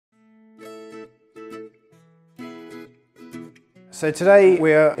So today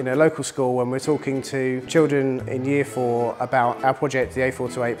we're in a local school and we're talking to children in Year 4 about our project, the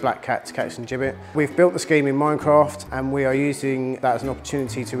A428 Black Cat Catch and Gibbet. We've built the scheme in Minecraft and we are using that as an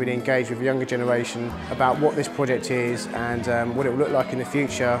opportunity to really engage with the younger generation about what this project is and what it will look like in the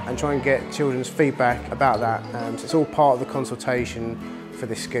future, and try and get children's feedback about that. So it's all part of the consultation for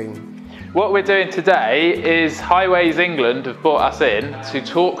this scheme. What we're doing today is Highways England have brought us in to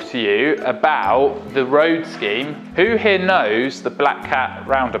talk to you about the road scheme. Who here knows the Black Cat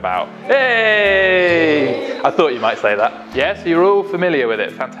roundabout? Hey! I thought you might say that. Yeah, so you're all familiar with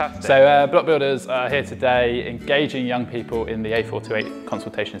it, fantastic. So Block Builders are here today engaging young people in the A428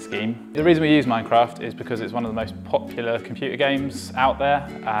 consultation scheme. The reason we use Minecraft is because it's one of the most popular computer games out there.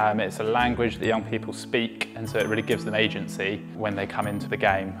 It's a language that young people speak, and so it really gives them agency when they come into the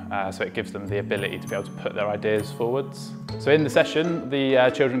game. So it gives them the ability to be able to put their ideas forwards. So in the session,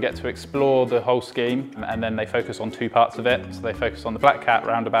 the children get to explore the whole scheme, and then they focus on two parts of it. So they focus on the Black Cat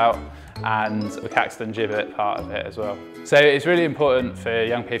roundabout and the Castle Newnham part of it as well. So it's really important for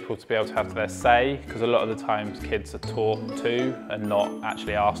young people to be able to have their say, because a lot of the times kids are taught to and not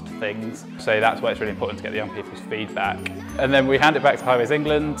actually asked things. So that's why it's really important to get the young people's feedback. And then we hand it back to Highways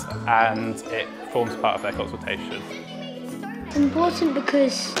England and it forms part of their consultation. It's important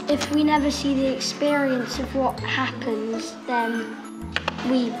because if we never see the experience of what happens, then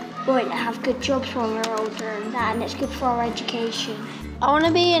we won't have good jobs when we're older and it's good for our education. I want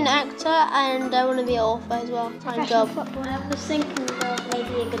to be an actor and I want to be an author as well. My job. Football. I was thinking about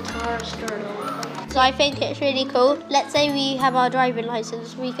maybe a guitarist or an author. So I think it's really cool. Let's say we have our driving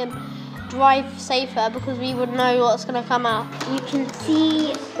license, we can drive safer because we would know what's going to come up. You can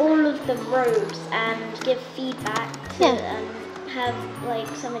see all of the roads and give feedback to have like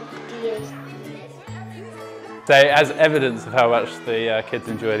some ideas. So as evidence of how much the kids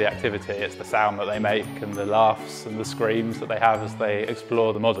enjoy the activity, it's the sound that they make and the laughs and the screams that they have as they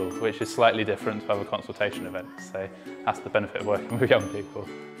explore the model, which is slightly different to other consultation events. So that's the benefit of working with young people.